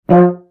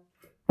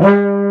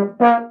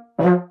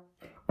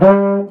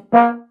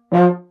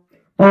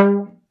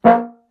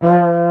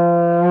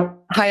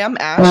Hi, I'm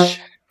Ash,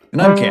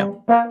 And I'm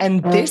Cam.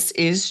 and this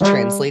is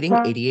Translating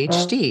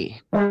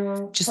ADHD.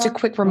 Just a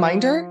quick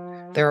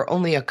reminder, there are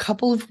only a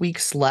couple of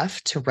weeks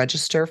left to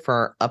register for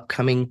our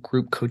upcoming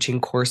group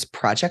coaching course,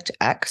 Project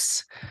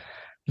X.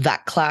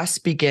 That class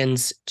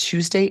begins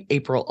Tuesday,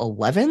 April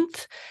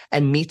 11th,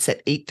 and meets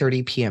at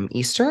 8:30 p.m.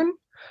 Eastern.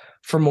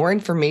 For more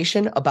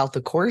information about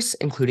the course,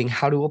 including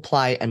how to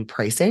apply and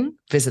pricing,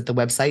 visit the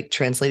website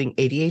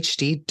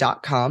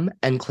translatingadhd.com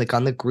and click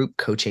on the group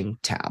coaching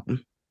tab.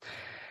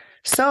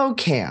 So,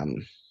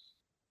 Cam.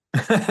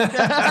 So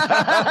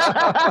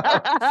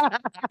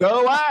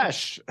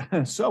Ash.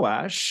 So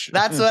Ash.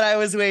 That's what I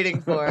was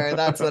waiting for.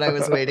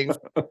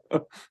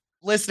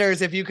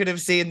 Listeners, if you could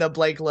have seen the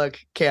blank look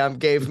Cam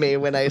gave me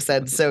when I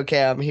said so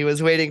Cam, he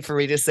was waiting for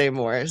me to say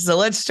more. So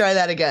let's try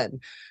that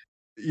again.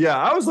 Yeah,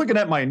 I was looking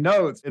at my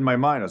notes in my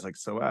mind. I was like,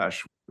 so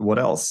Ash, what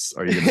else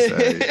are you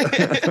going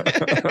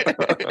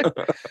to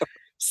say?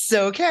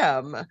 So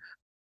Cam,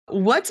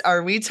 what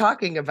are we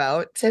talking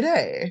about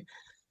today?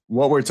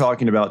 What we're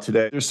talking about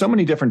today, there's so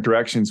many different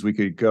directions we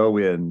could go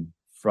in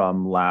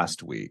from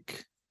last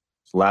week.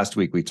 So last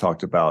week, we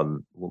talked about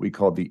what we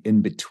call the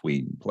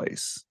in-between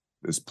place,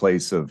 this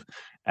place of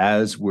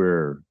as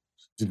we're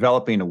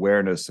developing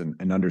awareness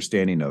and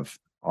understanding of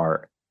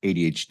our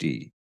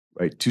ADHD,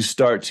 right? To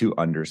start to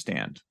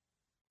understand,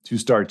 to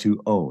start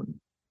to own,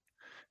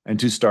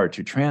 and to start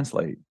to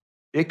translate.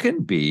 It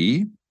can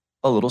be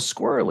a little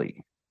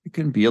squirrely. It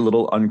can be a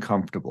little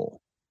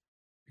uncomfortable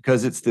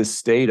because it's this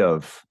state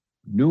of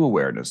new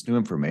awareness, new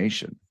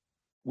information.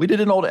 We did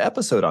an old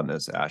episode on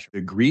this, Ash,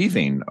 the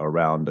grieving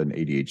around an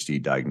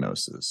ADHD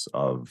diagnosis,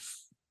 of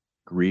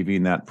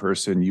grieving that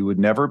person you would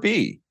never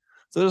be.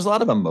 So there's a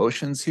lot of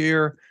emotions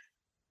here.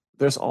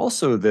 There's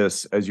also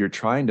this, as you're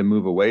trying to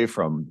move away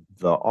from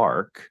the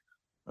ARC,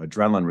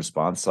 adrenaline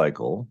response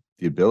cycle,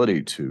 the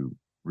ability to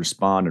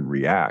respond and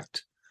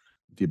react,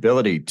 the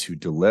ability to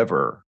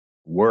deliver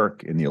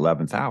work in the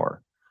 11th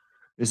hour,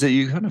 is that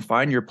you kind of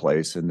find your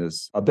place in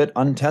this a bit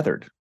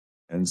untethered.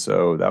 And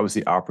so that was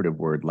the operative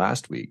word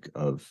last week,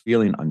 of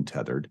feeling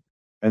untethered.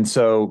 And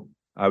so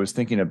I was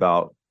thinking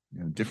about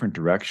different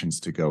directions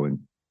to go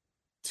in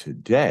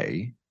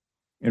today,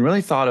 and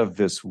really thought of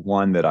this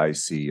one that I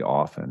see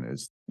often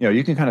is,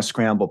 you can kind of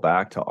scramble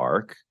back to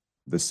ARC,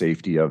 the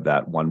safety of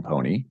that one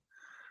pony.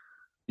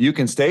 You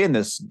can stay in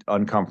this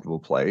uncomfortable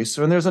place,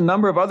 and there's a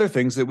number of other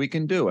things that we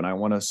can do. And I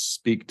want to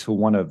speak to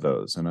one of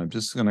those, and I'm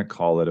just going to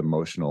call it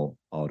emotional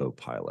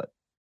autopilot.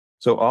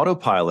 So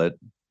autopilot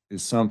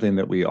is something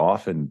that we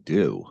often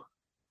do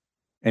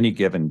any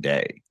given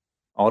day.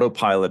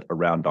 Autopilot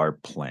around our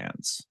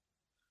plans,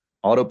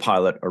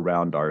 autopilot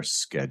around our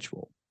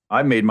schedule.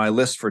 I made my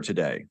list for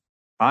today.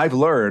 I've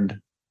learned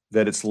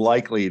that it's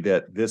likely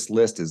that this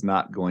list is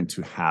not going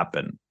to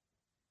happen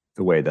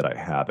the way that I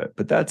have it,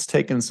 but that's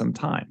taken some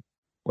time.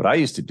 What I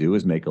used to do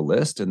is make a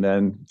list and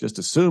then just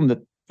assume that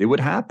it would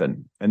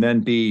happen, and then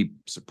be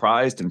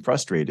surprised and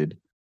frustrated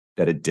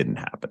that it didn't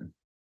happen.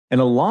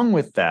 And along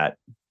with that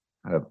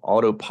kind of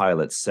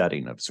autopilot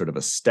setting of sort of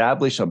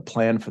establish a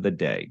plan for the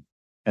day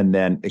and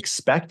then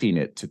expecting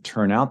it to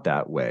turn out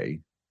that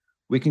way,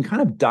 we can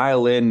kind of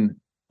dial in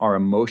our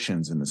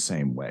emotions in the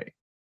same way.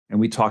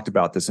 And we talked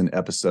about this in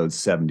episode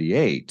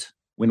 78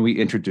 when we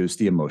introduced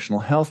the emotional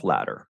health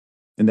ladder.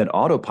 And that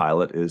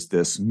autopilot is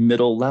this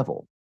middle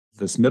level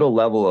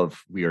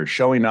of we are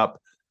showing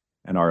up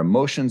and our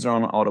emotions are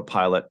on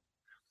autopilot.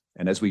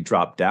 And as we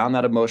drop down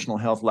that emotional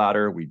health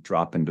ladder, we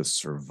drop into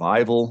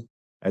survival.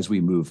 As we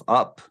move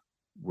up,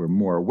 we're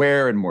more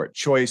aware and more at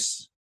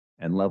choice.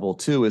 And level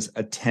 2 is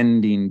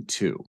attending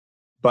to.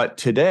 But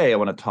today I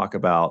want to talk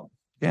about,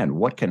 again,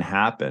 what can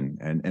happen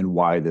and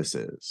why this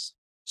is.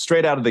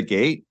 Straight out of the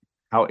gate,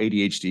 how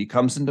ADHD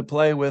comes into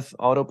play with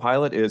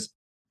autopilot is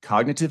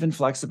cognitive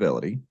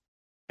inflexibility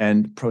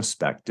and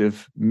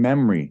prospective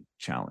memory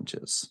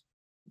challenges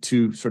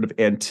to sort of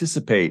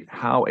anticipate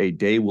how a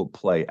day will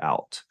play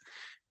out.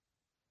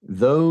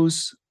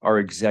 Those are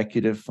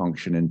executive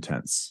function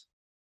intense.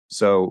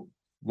 So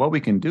what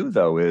we can do,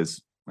 though,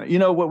 is,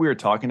 what we were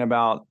talking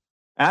about,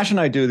 Ash and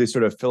I do these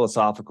sort of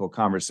philosophical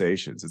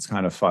conversations. It's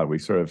kind of fun. We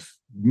sort of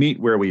meet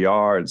where we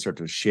are and start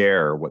to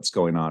share what's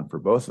going on for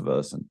both of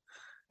us,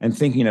 and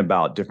thinking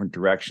about different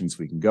directions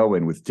we can go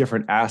in with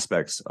different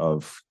aspects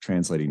of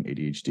translating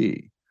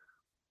ADHD,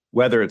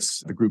 whether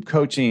it's the group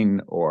coaching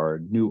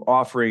or new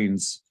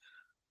offerings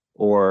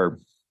or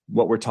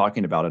what we're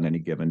talking about on any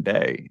given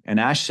day. And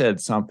Ash said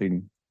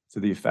something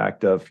to the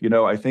effect of,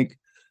 I think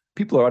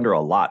people are under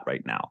a lot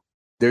right now.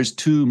 There's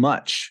too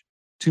much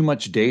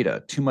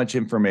data, too much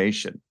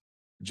information.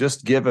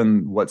 Just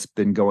given what's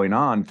been going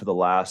on for the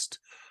last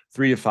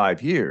 3 to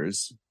 5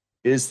 years,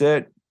 is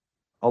that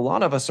a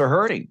lot of us are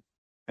hurting.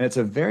 And it's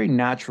a very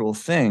natural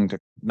thing to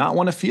not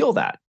want to feel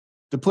that,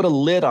 to put a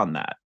lid on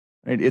that.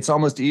 Right? It's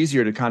almost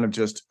easier to kind of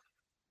just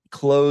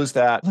close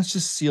that. Let's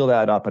just seal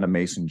that up in a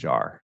mason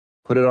jar,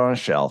 put it on a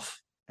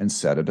shelf, and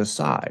set it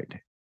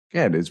aside.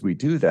 Again, as we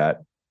do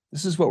that,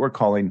 this is what we're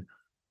calling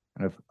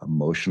kind of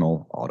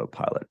emotional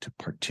autopilot, to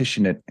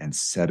partition it and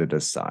set it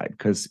aside.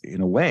 Because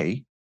in a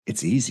way,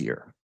 it's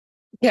easier.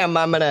 Yeah, I'm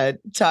gonna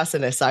toss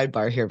in a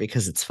sidebar here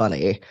because it's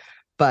funny,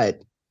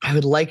 but I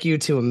would like you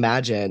to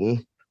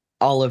imagine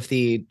all of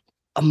the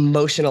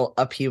emotional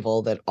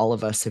upheaval that all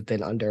of us have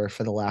been under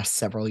for the last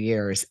several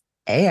years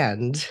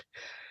and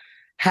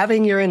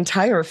having your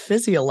entire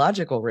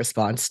physiological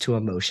response to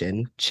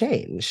emotion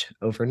change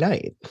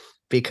overnight.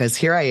 Because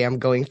here I am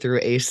going through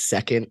a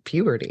second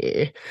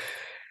puberty,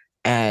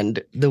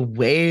 and the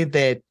way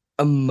that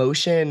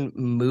emotion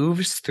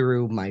moves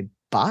through my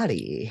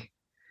body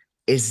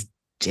is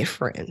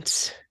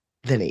different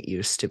than it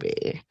used to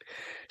be.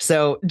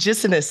 So,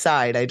 just an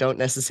aside, I don't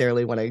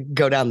necessarily want to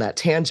go down that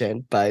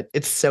tangent, but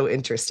it's so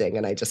interesting.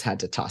 And I just had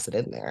to toss it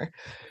in there.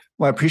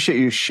 Well, I appreciate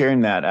you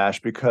sharing that,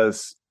 Ash,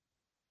 because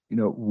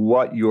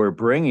what you're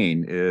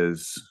bringing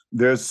is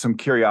there's some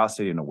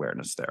curiosity and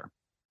awareness there.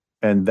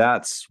 And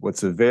that's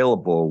what's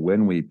available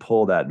when we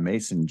pull that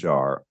mason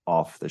jar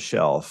off the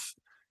shelf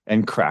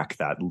and crack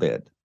that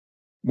lid.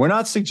 We're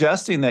not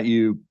suggesting that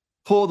you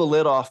pull the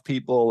lid off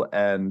people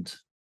and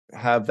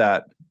have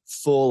that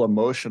full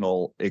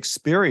emotional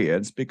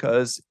experience,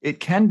 because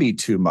it can be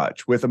too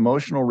much. With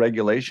emotional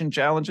regulation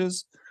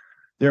challenges,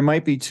 there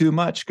might be too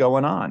much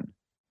going on.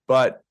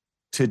 But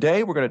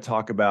today we're going to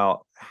talk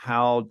about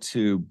how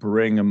to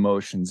bring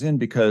emotions in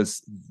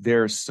because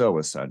they're so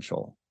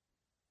essential.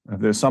 If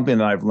there's something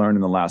that I've learned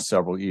in the last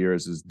several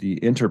years is the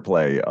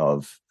interplay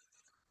of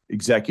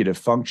executive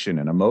function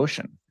and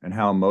emotion, and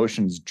how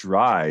emotions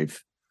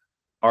drive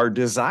our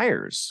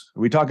desires.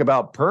 We talk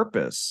about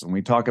purpose, and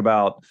we talk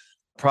about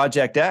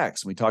Project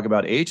X, and we talk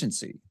about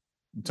agency.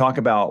 We talk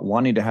about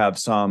wanting to have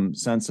some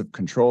sense of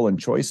control and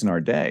choice in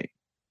our day.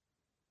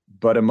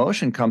 But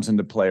emotion comes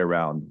into play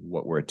around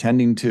what we're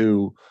attending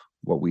to,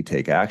 what we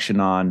take action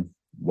on,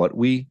 what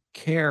we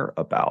care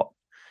about,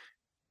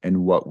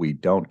 and what we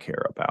don't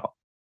care about.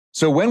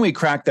 So when we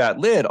crack that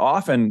lid,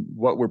 often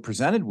what we're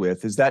presented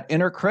with is that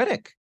inner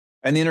critic.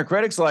 And the inner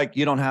critic's like,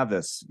 you don't have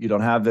this, you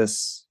don't have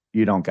this,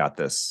 you don't got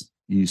this,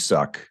 you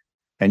suck,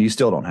 and you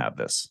still don't have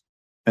this.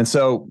 And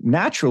so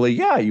naturally,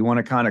 yeah, you want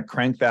to kind of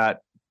crank that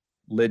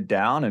lid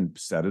down and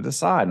set it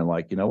aside and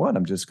like, you know what,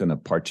 I'm just going to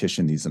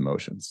partition these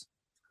emotions.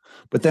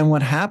 But then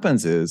what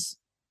happens is,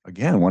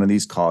 again, one of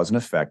these cause and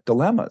effect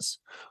dilemmas.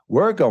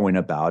 We're going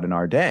about in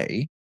our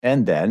day,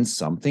 and then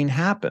something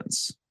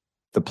happens.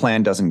 The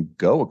plan doesn't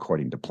go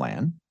according to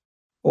plan.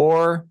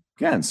 Or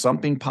again,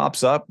 something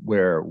pops up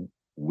where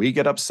we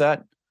get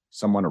upset,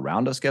 someone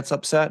around us gets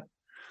upset,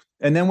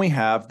 and then we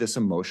have this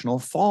emotional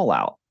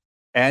fallout.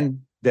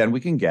 And then we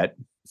can get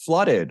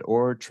flooded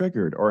or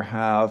triggered or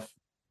have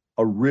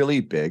a really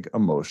big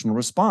emotional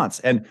response.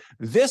 And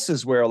this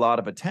is where a lot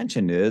of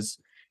attention is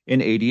in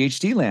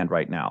ADHD land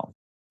right now.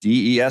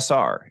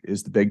 DESR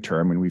is the big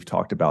term, and we've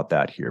talked about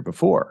that here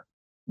before.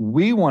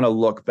 We want to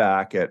look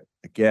back at,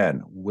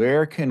 again,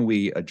 where can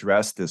we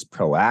address this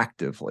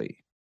proactively?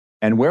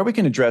 And where we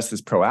can address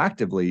this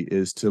proactively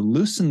is to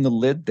loosen the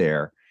lid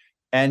there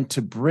and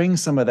to bring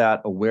some of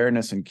that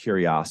awareness and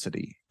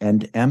curiosity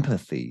and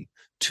empathy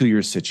to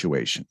your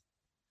situation.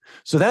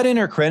 So that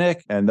inner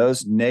critic and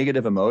those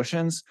negative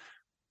emotions,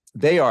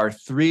 they are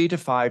 3 to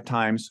 5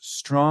 times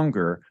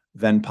stronger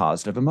than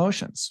positive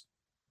emotions.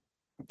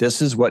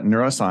 This is what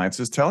neuroscience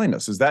is telling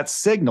us, is that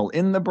signal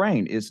in the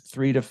brain is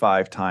 3 to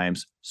 5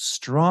 times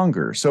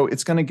stronger. So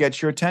it's going to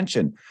get your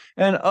attention.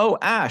 And oh,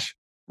 Ash,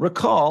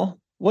 recall,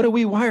 what are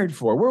we wired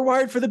for? We're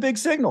wired for the big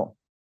signal.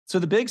 So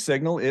the big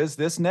signal is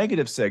this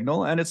negative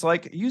signal. And it's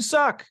like, you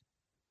suck.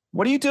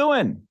 What are you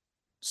doing?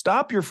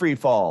 Stop your free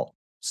fall.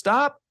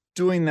 Stop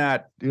doing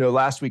that.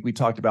 Last week we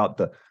talked about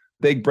the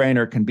big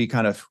brainer can be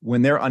kind of,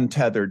 when they're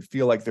untethered,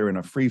 feel like they're in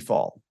a free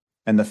fall.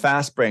 And the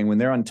fast brain, when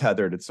they're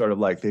untethered, it's sort of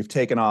like they've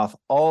taken off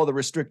all the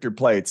restrictor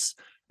plates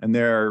and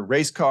their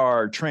race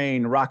car,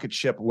 train, rocket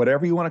ship,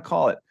 whatever you want to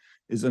call it,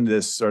 is in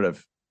this sort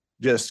of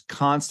just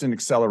constant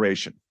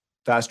acceleration,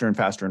 faster and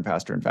faster and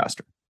faster and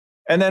faster.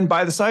 And then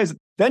by the size,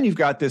 then you've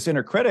got this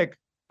inner critic,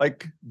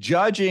 like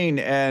judging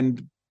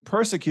and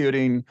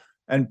persecuting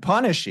and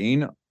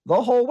punishing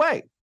the whole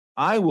way.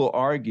 I will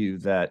argue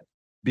that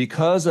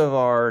because of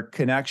our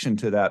connection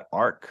to that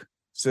ARC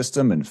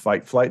system and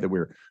fight flight, that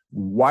we're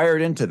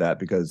wired into that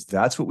because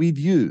that's what we've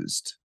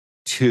used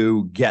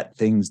to get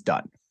things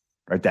done,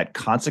 right? That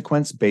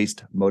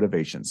consequence-based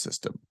motivation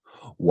system.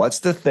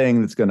 What's the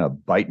thing that's going to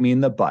bite me in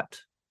the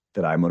butt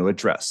that I'm going to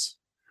address?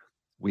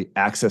 We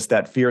access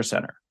that fear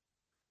center.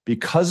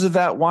 Because of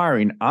that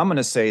wiring, I'm going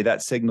to say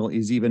that signal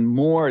is even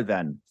more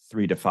than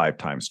 3 to 5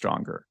 times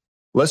stronger.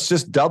 Let's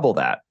just double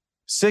that,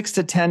 6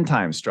 to 10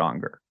 times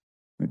stronger.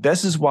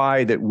 This is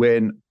why that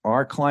when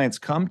our clients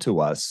come to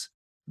us,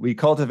 we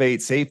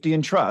cultivate safety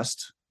and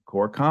trust,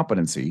 core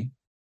competency,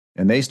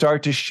 and they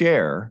start to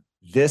share,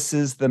 this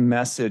is the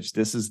message,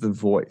 this is the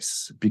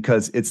voice,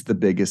 because it's the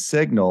biggest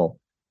signal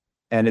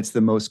and it's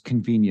the most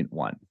convenient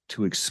one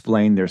to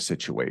explain their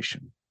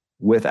situation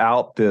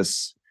without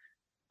this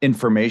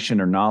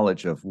information or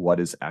knowledge of what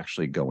is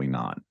actually going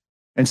on.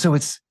 And so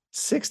it's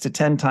 6 to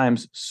 10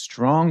 times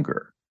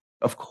stronger.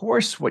 Of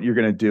course, what you're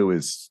going to do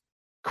is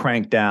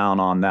crank down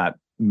on that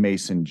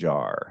mason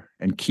jar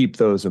and keep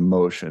those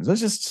emotions.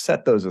 Let's just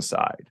set those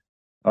aside.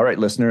 All right,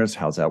 listeners,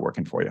 how's that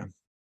working for you?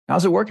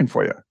 How's it working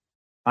for you?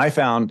 I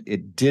found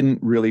it didn't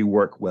really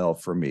work well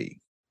for me.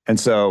 And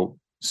so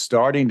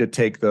starting to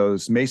take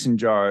those mason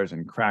jars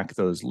and crack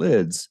those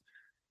lids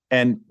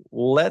and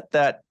let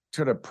that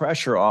sort of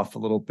pressure off a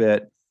little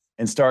bit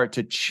and start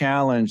to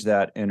challenge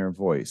that inner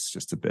voice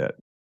just a bit.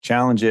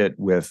 Challenge it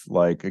with,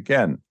 like,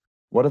 again,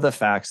 what are the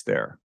facts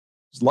there?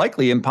 It's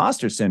likely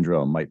imposter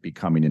syndrome might be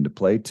coming into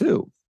play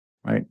too,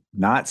 right?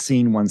 Not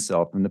seeing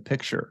oneself in the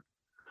picture.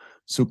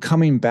 So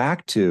coming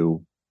back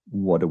to,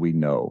 what do we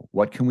know?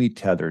 What can we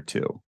tether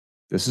to?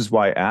 This is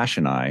why Ash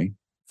and I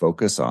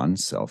focus on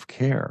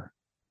self-care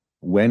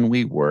when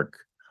we work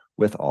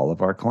with all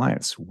of our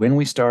clients. When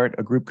we start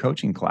a group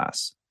coaching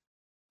class,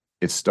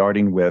 it's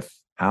starting with,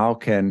 how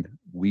can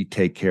we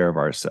take care of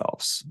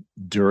ourselves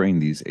during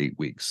these 8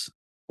 weeks,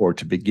 or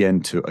to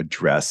begin to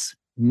address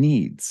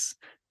needs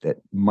that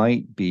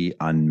might be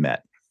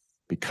unmet?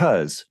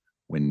 Because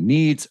when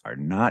needs are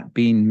not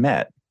being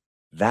met,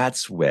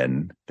 that's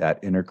when that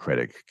inner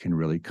critic can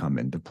really come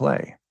into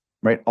play,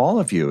 right? All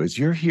of you, as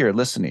you're here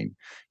listening,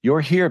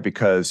 you're here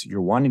because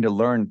you're wanting to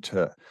learn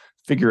to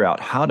figure out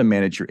how to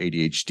manage your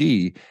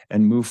ADHD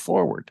and move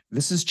forward.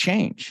 This is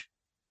change.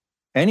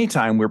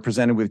 Anytime we're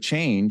presented with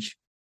change,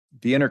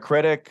 the inner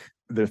critic,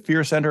 the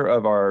fear center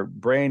of our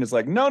brain is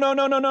like, no, no,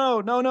 no, no,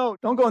 no, no, no,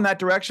 don't go in that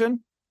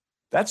direction.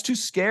 That's too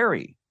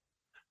scary.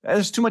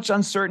 There's too much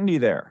uncertainty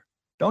there.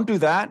 Don't do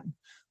that.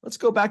 Let's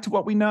go back to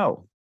what we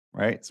know,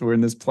 right? So we're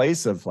in this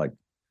place of like,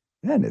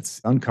 man, it's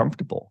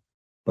uncomfortable.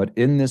 But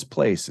in this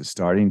place is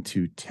starting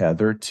to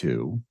tether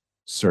to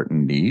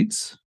certain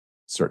needs,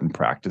 certain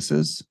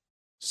practices,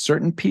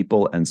 certain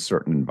people, and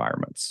certain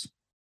environments.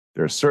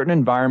 There are certain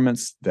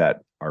environments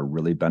that are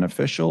really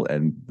beneficial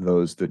and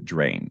those that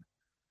drain.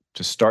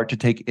 To start to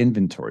take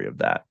inventory of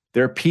that.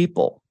 There are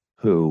people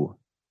who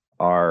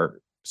are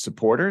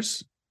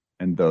supporters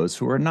and those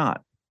who are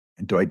not,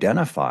 and to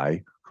identify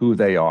who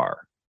they are,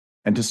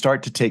 and to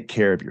start to take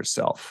care of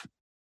yourself,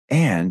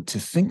 and to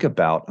think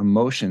about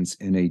emotions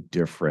in a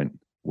different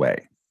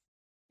way.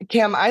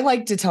 Cam, I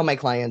like to tell my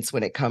clients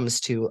when it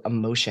comes to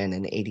emotion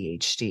and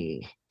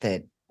ADHD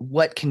that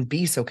what can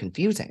be so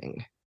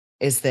confusing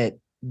is that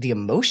the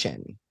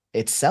emotion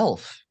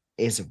itself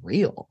is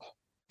real.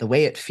 The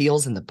way it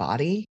feels in the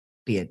body,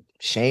 be it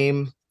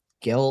shame,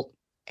 guilt,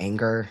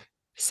 anger,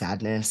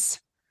 sadness,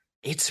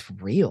 it's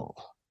real.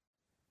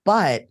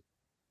 But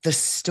the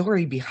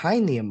story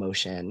behind the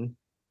emotion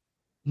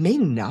may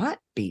not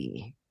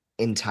be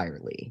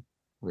entirely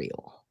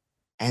real.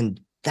 And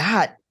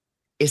that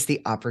is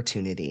the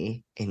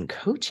opportunity in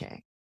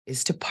coaching,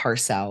 is to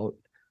parse out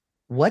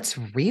what's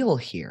real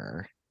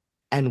here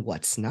and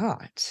what's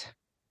not.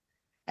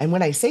 And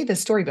when I say the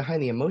story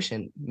behind the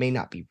emotion may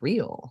not be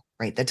real,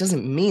 right, that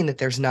doesn't mean that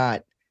there's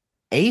not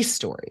a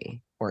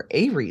story or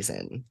a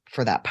reason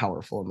for that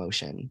powerful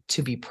emotion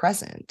to be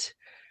present,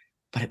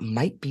 but it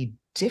might be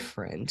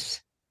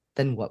different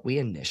than what we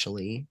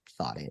initially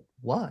thought it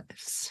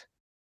was.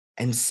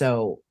 And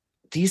so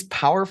these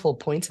powerful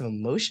points of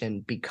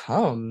emotion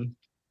become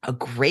a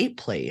great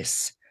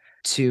place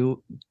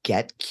to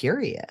get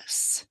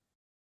curious.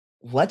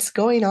 What's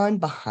going on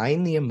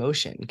behind the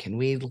emotion? Can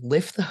we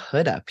lift the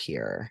hood up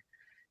here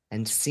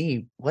and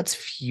see what's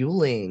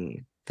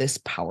fueling this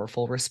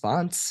powerful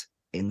response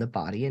in the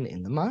body and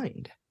in the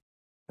mind?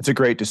 It's a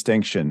great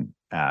distinction,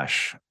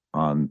 Ash,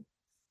 on,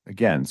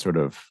 again, sort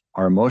of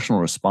our emotional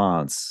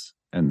response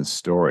and the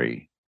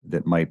story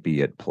that might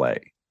be at play.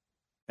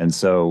 And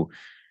so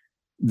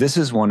this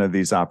is one of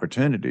these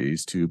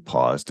opportunities to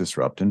pause,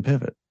 disrupt, and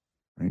pivot,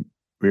 right?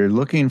 We're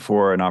looking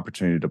for an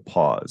opportunity to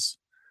pause.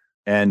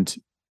 And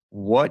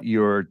what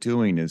you're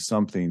doing is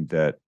something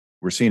that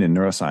we're seeing in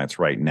neuroscience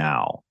right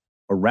now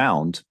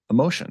around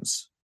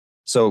emotions.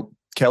 So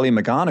Kelly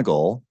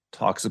McGonigal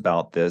talks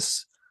about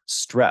this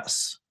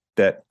stress,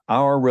 that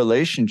our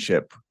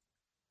relationship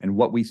and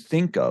what we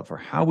think of or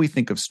how we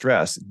think of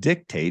stress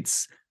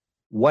dictates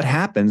what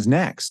happens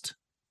next,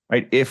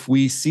 right? If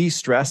we see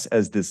stress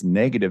as this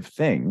negative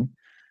thing,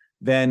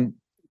 then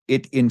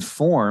it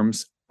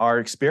informs our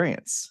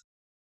experience.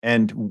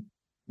 And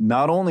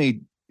not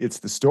only it's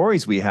the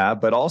stories we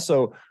have, but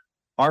also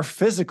our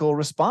physical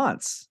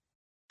response,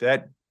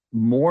 that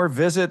more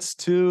visits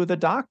to the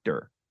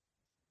doctor.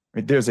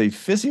 Right? There's a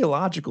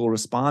physiological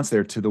response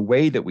there to the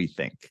way that we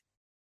think.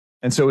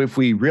 And so if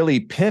we really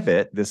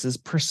pivot, this is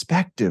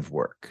perspective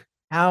work,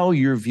 how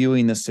you're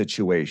viewing the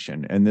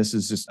situation. And this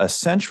is just a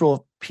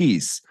central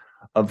piece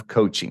of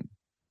coaching.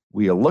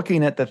 We are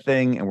looking at the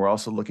thing, and we're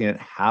also looking at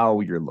how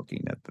you're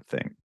looking at the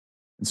thing.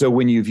 And so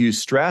when you view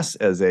stress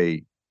as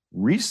a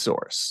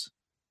resource,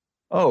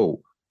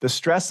 oh, the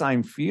stress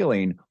I'm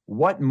feeling,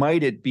 what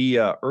might it be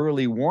an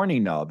early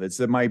warning of? It's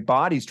that my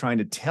body's trying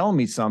to tell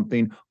me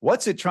something.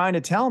 What's it trying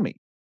to tell me?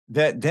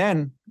 That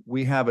then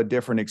we have a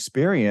different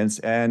experience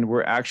and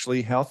we're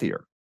actually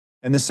healthier.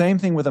 And the same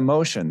thing with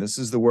emotion. This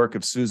is the work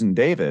of Susan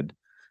David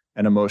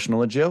and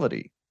emotional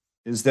agility,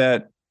 is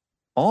that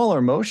all our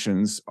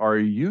emotions are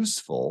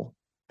useful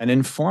and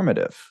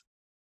informative.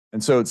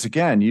 And so it's,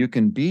 again, you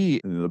can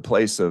be in the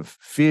place of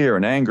fear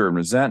and anger and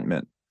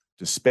resentment,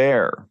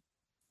 despair,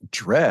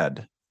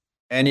 dread.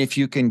 And if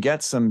you can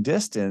get some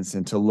distance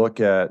and to look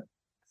at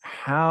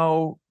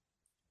how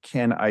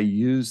can I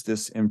use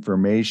this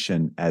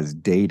information as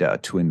data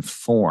to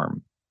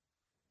inform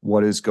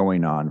what is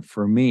going on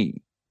for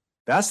me?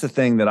 That's the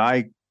thing that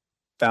I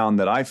found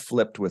that I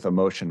flipped with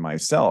emotion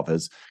myself,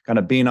 is kind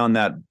of being on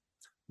that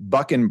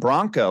bucking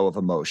bronco of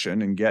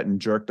emotion and getting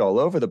jerked all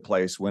over the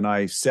place when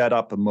I set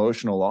up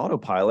emotional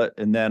autopilot.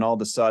 And then all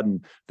of a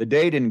sudden the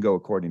day didn't go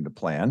according to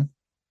plan.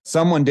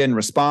 Someone didn't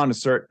respond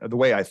the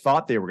way I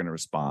thought they were going to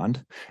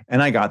respond.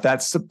 And I got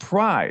that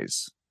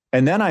surprise.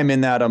 And then I'm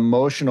in that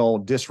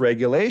emotional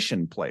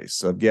dysregulation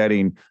place of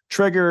getting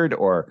triggered,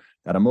 or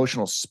that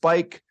emotional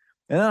spike.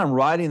 And then I'm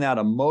riding that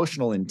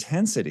emotional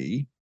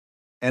intensity,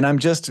 and I'm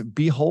just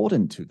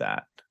beholden to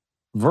that.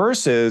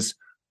 Versus,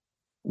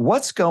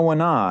 what's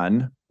going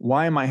on?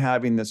 Why am I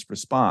having this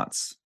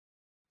response?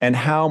 And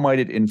how might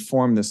it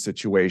inform this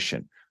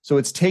situation? So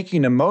it's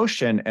taking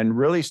emotion and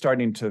really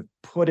starting to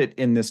put it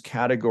in this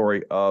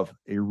category of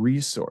a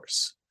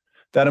resource.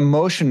 That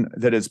emotion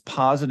that is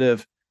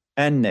positive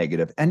and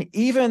negative. And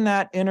even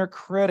that inner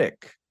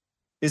critic.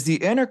 Is the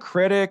inner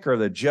critic or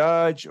the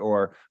judge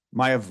or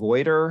my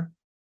avoider,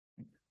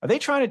 are they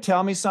trying to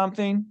tell me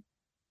something?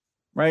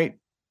 Right?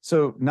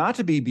 So not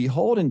to be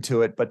beholden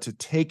to it, but to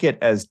take it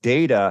as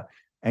data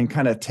and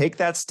kind of take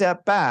that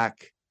step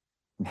back.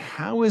 And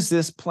how is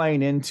this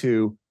playing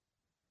into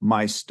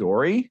my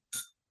story?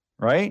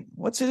 Right?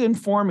 What's it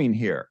informing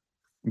here?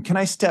 And can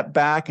I step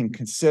back and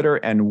consider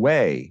and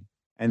weigh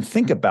and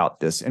think about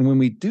this? And when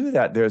we do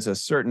that, there's a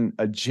certain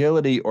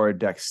agility or a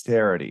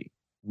dexterity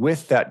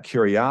with that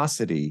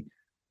curiosity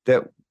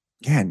that,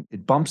 again,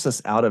 it bumps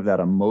us out of that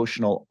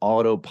emotional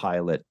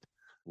autopilot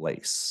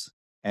place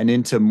and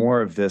into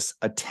more of this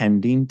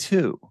attending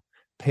to,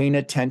 paying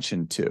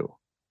attention to,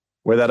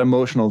 where that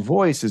emotional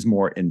voice is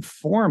more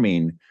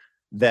informing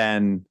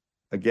than,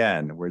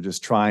 again, we're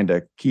just trying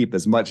to keep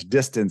as much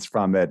distance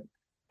from it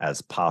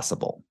as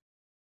possible.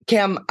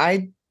 Cam,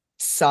 I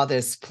saw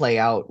this play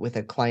out with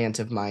a client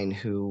of mine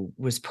who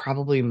was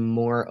probably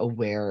more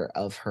aware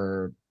of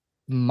her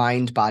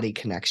mind-body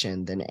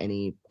connection than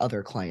any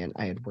other client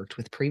I had worked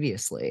with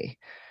previously.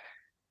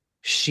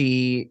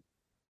 She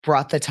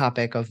brought the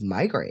topic of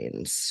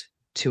migraines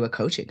to a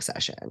coaching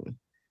session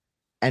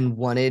and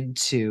wanted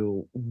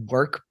to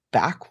work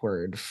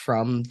backward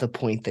from the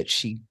point that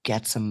she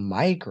gets a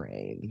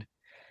migraine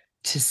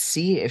to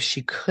see if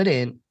she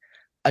couldn't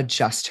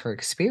adjust her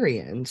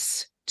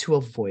experience to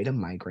avoid a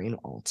migraine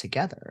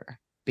altogether.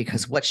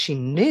 Because what she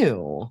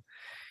knew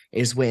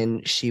is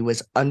when she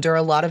was under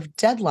a lot of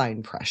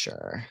deadline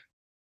pressure,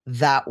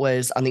 that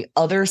was on the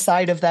other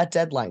side of that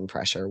deadline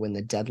pressure, when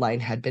the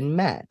deadline had been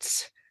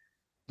met,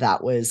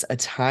 that was a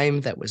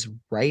time that was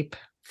ripe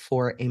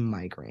for a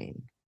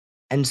migraine.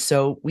 And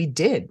so we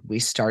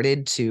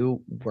started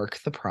to work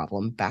the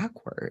problem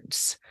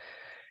backwards.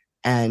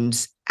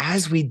 And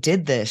as we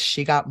did this,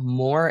 she got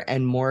more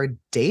and more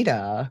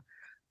data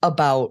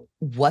about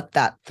what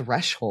that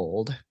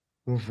threshold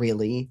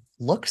really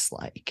looks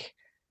like.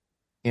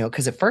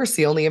 Because at first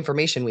the only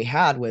information we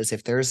had was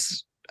if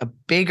there's a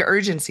big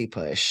urgency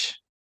push,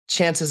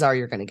 chances are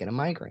you're going to get a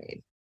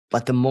migraine.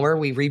 But the more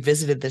we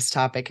revisited this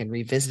topic and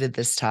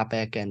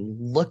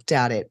looked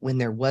at it when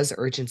there was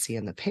urgency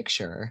in the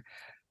picture,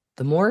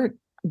 the more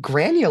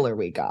granular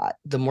we got,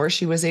 the more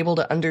she was able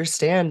to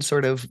understand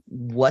sort of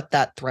what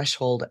that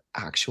threshold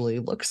actually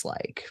looks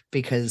like.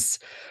 Because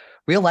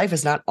real life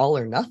is not all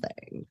or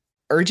nothing.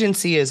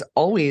 Urgency is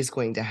always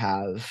going to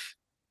have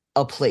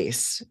a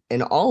place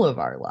in all of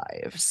our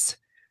lives.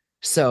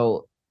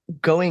 So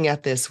going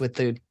at this with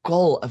the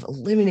goal of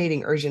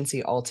eliminating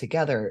urgency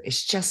altogether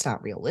is just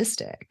not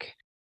realistic.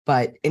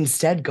 But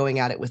instead, going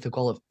at it with the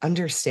goal of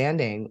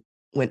understanding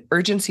when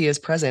urgency is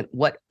present,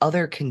 what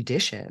other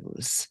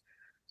conditions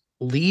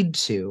lead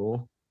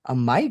to a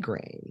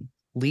migraine,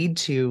 lead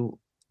to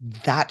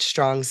that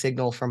strong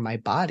signal from my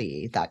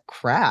body, that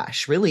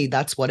crash. Really,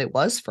 that's what it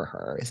was for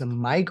her, is a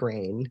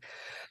migraine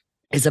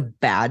is a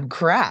bad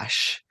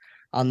crash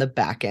on the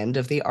back end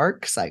of the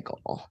ARC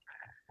cycle.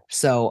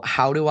 So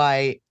how do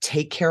I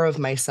take care of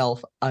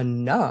myself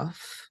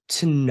enough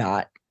to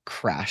not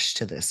crash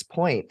to this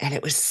point? And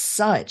it was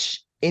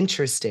such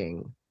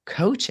interesting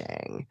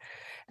coaching.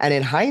 And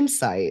in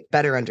hindsight,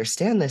 better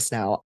understand this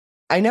now.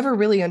 I never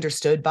really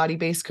understood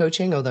body-based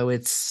coaching, although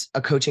it's a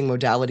coaching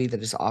modality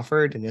that is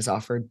offered and is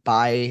offered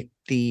by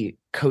the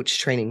coach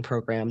training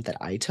program that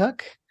I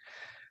took.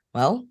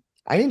 Well,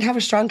 I didn't have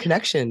a strong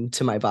connection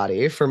to my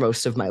body for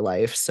most of my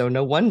life, so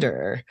no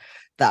wonder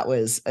that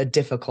was a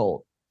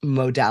difficult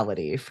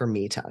modality for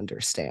me to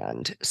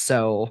understand.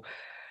 So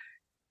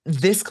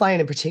this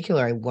client in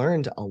particular, I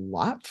learned a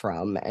lot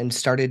from and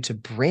started to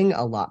bring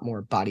a lot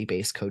more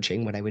body-based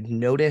coaching when I would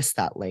notice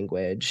that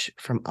language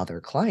from other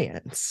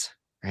clients,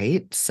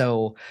 right?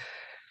 So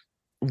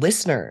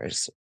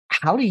listeners,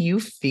 how do you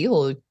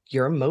feel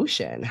your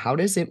emotion? How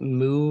does it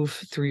move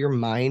through your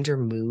mind or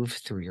move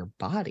through your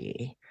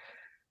body?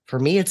 For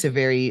me, it's a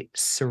very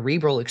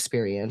cerebral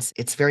experience.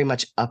 It's very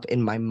much up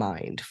in my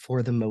mind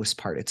for the most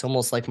part. It's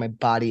almost like my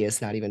body is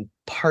not even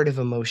part of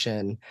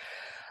emotion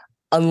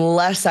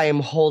unless I am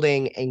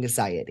holding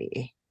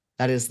anxiety.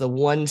 That is the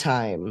one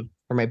time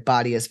where my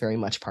body is very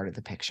much part of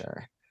the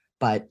picture.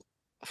 But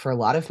for a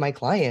lot of my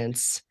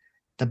clients,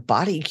 the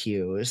body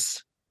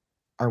cues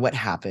are what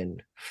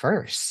happen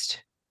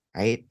first,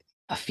 right?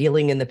 A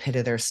feeling in the pit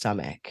of their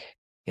stomach,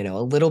 a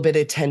little bit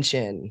of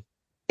tension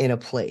in a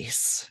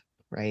place,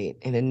 right?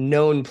 In a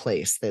known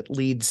place that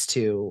leads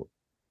to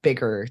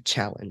bigger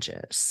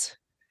challenges.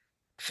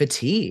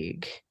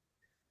 Fatigue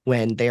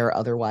when they are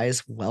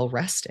otherwise well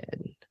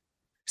rested.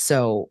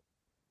 So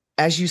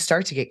as you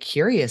start to get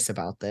curious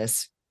about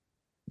this,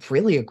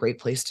 really a great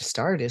place to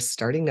start is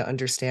starting to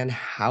understand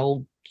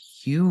how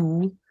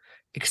you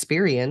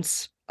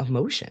experience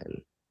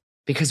emotion.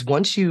 Because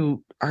once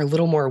you are a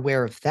little more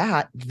aware of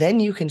that, then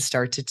you can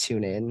start to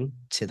tune in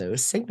to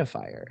those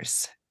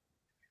signifiers.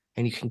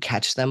 And you can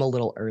catch them a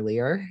little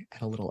earlier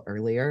and a little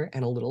earlier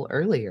and a little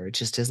earlier,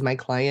 just as my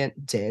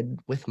client did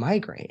with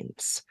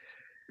migraines.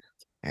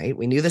 Right?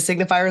 We knew the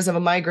signifiers of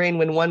a migraine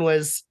when one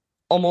was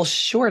almost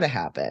sure to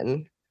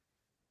happen.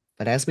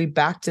 But as we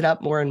backed it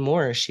up more and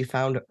more, she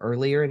found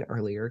earlier and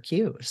earlier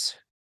cues.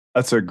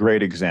 That's a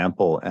great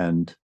example.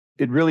 And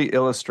it really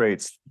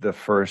illustrates the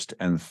first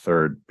and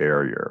third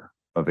barrier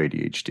of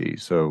ADHD.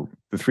 So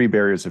the three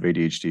barriers of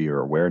ADHD are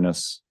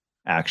awareness,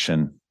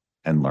 action,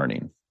 and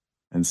learning.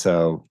 And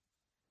so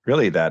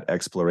really that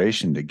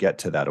exploration to get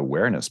to that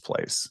awareness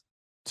place,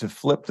 to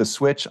flip the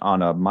switch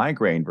on a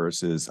migraine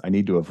versus I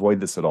need to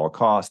avoid this at all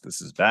costs,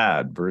 this is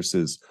bad,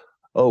 versus,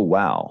 oh,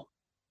 wow,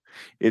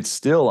 it's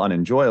still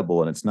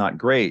unenjoyable and it's not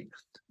great,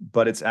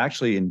 but it's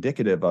actually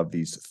indicative of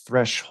these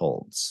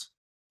thresholds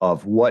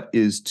of what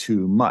is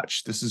too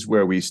much. This is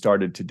where we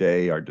started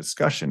today our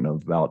discussion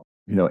about,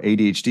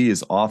 ADHD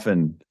is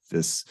often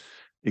this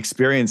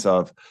experience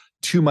of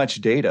too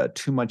much data,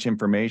 too much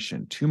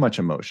information, too much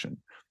emotion,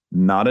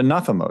 not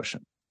enough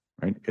emotion,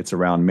 right? It's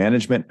around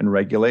management and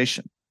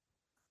regulation.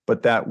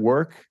 But that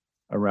work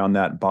around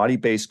that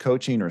body-based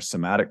coaching or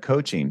somatic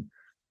coaching,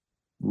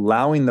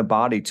 allowing the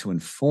body to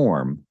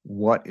inform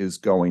what is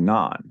going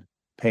on,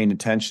 paying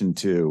attention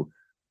to,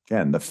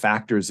 again, the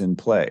factors in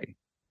play,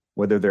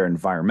 whether they're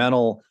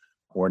environmental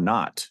or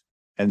not.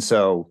 And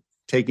so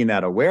taking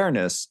that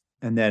awareness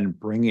and then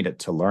bringing it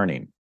to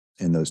learning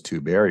in those two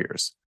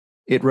barriers.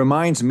 It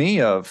reminds me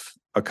of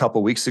a couple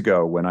of weeks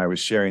ago when I was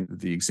sharing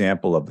the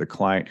example of the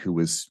client who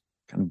was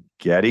kind of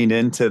getting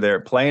into their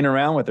playing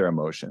around with their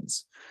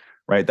emotions,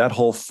 right? That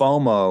whole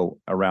FOMO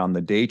around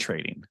the day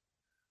trading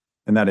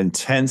and that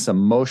intense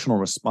emotional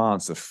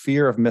response of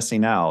fear of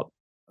missing out,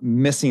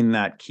 missing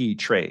that key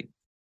trade.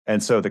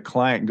 And so the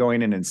client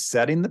going in and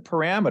setting the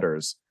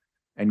parameters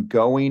and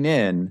going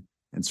in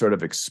and sort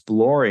of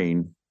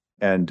exploring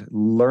and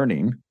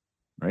learning,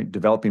 right?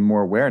 Developing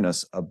more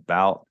awareness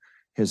about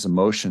his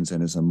emotions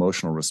and his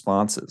emotional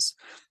responses.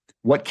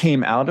 What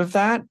came out of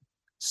that?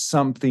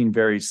 Something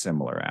very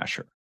similar,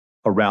 Asher,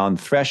 around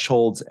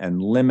thresholds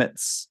and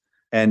limits.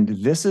 And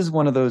this is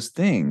one of those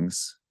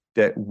things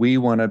that we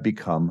want to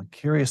become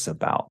curious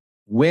about.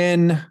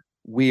 When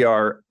we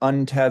are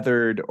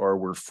untethered or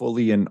we're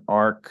fully in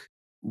ARC,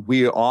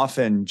 we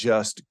often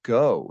just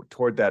go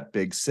toward that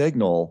big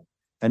signal.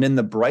 And in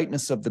the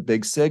brightness of the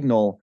big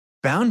signal,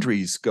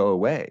 boundaries go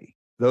away.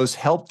 Those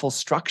helpful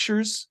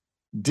structures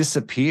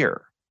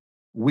disappear.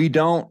 We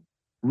don't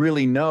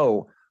really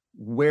know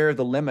where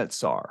the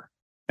limits are.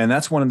 And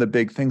that's one of the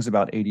big things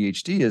about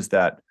ADHD is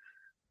that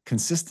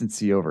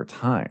consistency over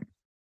time.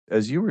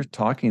 As you were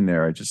talking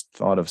there, I just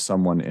thought of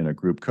someone in a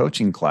group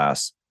coaching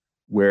class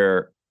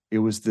where it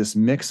was this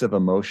mix of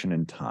emotion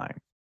and time.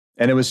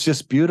 And it was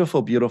just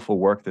beautiful, beautiful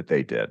work that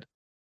they did.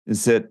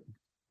 Is that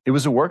it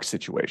was a work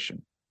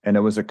situation and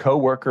it was a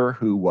coworker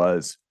who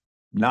was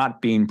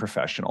not being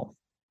professional.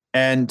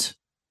 And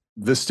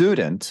the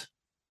student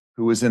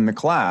who was in the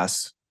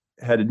class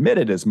had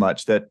admitted as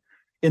much that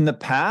in the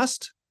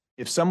past,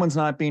 if someone's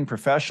not being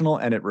professional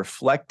and it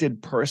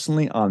reflected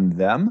personally on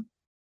them,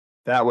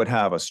 that would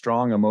have a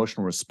strong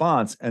emotional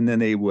response and then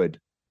they would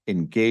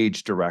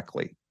engage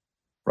directly,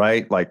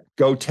 right? Like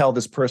go tell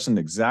this person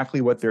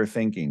exactly what they're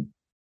thinking.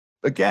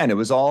 Again, it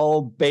was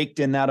all baked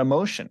in that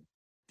emotion,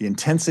 the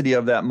intensity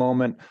of that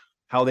moment,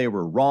 how they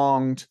were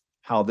wronged,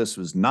 how this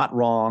was not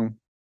wrong.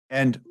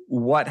 And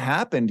what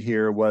happened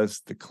here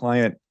was the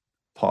client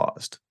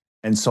paused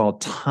and saw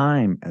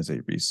time as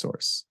a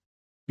resource.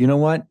 You know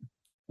what?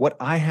 What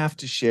I have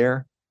to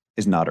share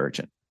is not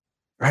urgent,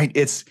 right?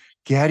 It's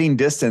getting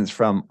distance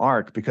from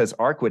ARC because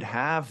ARC would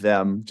have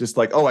them just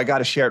like, oh, I got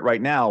to share it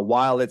right now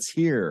while it's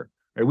here.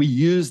 Right? We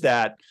use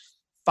that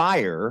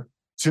fire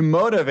to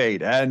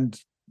motivate and,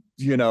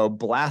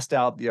 blast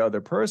out the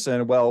other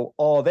person. Well,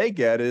 all they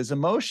get is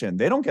emotion.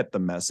 They don't get the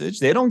message.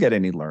 They don't get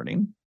any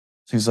learning.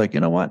 So he's like, you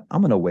know what?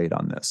 I'm going to wait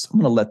on this. I'm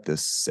going to let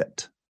this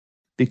sit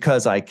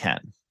because I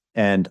can.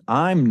 And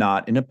I'm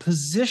not in a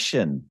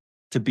position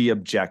to be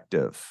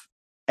objective.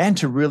 and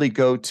to really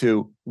go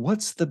to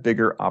what's the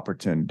bigger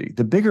opportunity.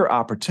 The bigger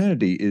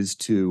opportunity is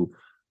to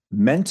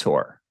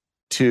mentor,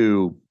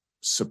 to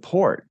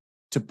support,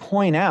 to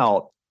point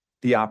out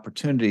the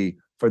opportunity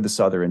for this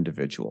other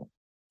individual.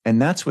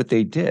 And that's what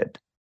they did.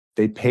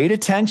 They paid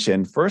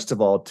attention, first of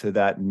all, to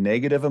that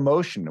negative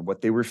emotion of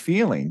what they were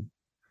feeling,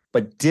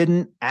 but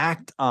didn't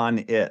act on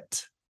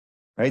it,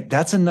 right?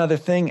 That's another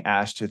thing,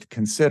 Ash, to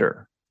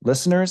consider.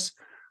 Listeners,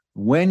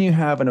 when you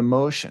have an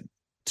emotion,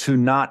 to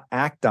not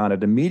act on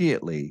it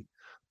immediately,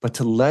 but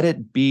to let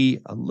it be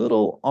a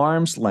little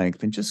arm's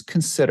length and just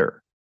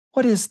consider,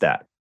 what is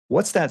that?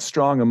 What's that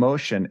strong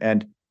emotion?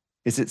 And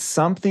is it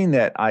something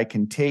that I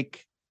can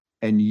take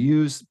and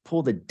use,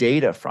 pull the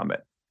data from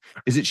it?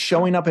 Is it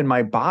showing up in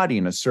my body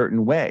in a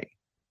certain way?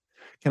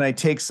 Can I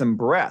take some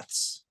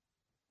breaths?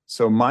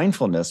 So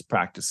mindfulness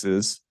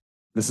practices,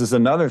 this is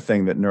another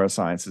thing that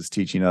neuroscience is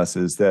teaching us,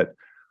 is that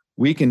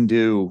we can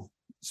do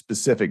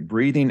specific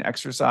breathing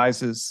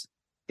exercises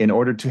in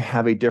order to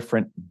have a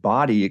different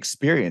body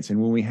experience.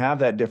 And when we have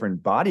that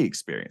different body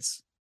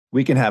experience,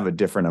 we can have a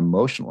different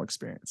emotional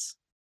experience.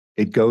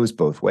 It goes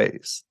both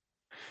ways.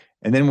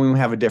 And then when we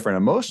have a different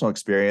emotional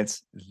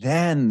experience,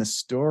 then the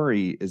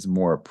story is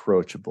more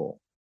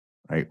approachable,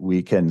 right?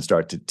 We can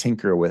start to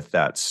tinker with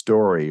that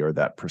story or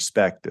that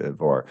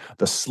perspective or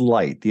the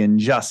slight, the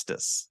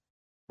injustice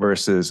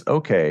versus,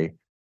 okay,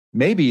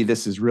 maybe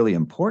this is really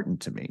important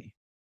to me.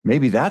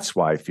 Maybe that's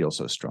why I feel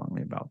so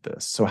strongly about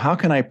this. So how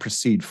can I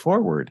proceed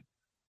forward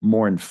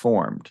more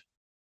informed?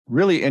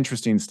 Really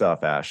interesting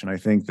stuff, Ash. And I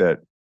think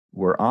that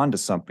we're on to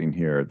something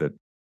here that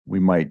we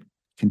might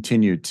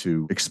continue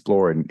to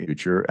explore in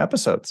future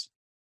episodes.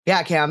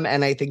 Yeah, Cam.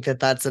 And I think that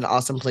that's an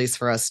awesome place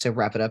for us to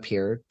wrap it up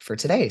here for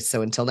today.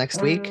 So until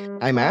next week,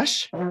 I'm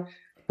Ash. And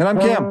I'm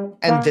Cam.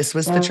 And this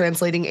was the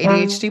Translating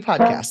ADHD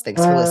podcast.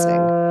 Thanks for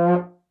listening.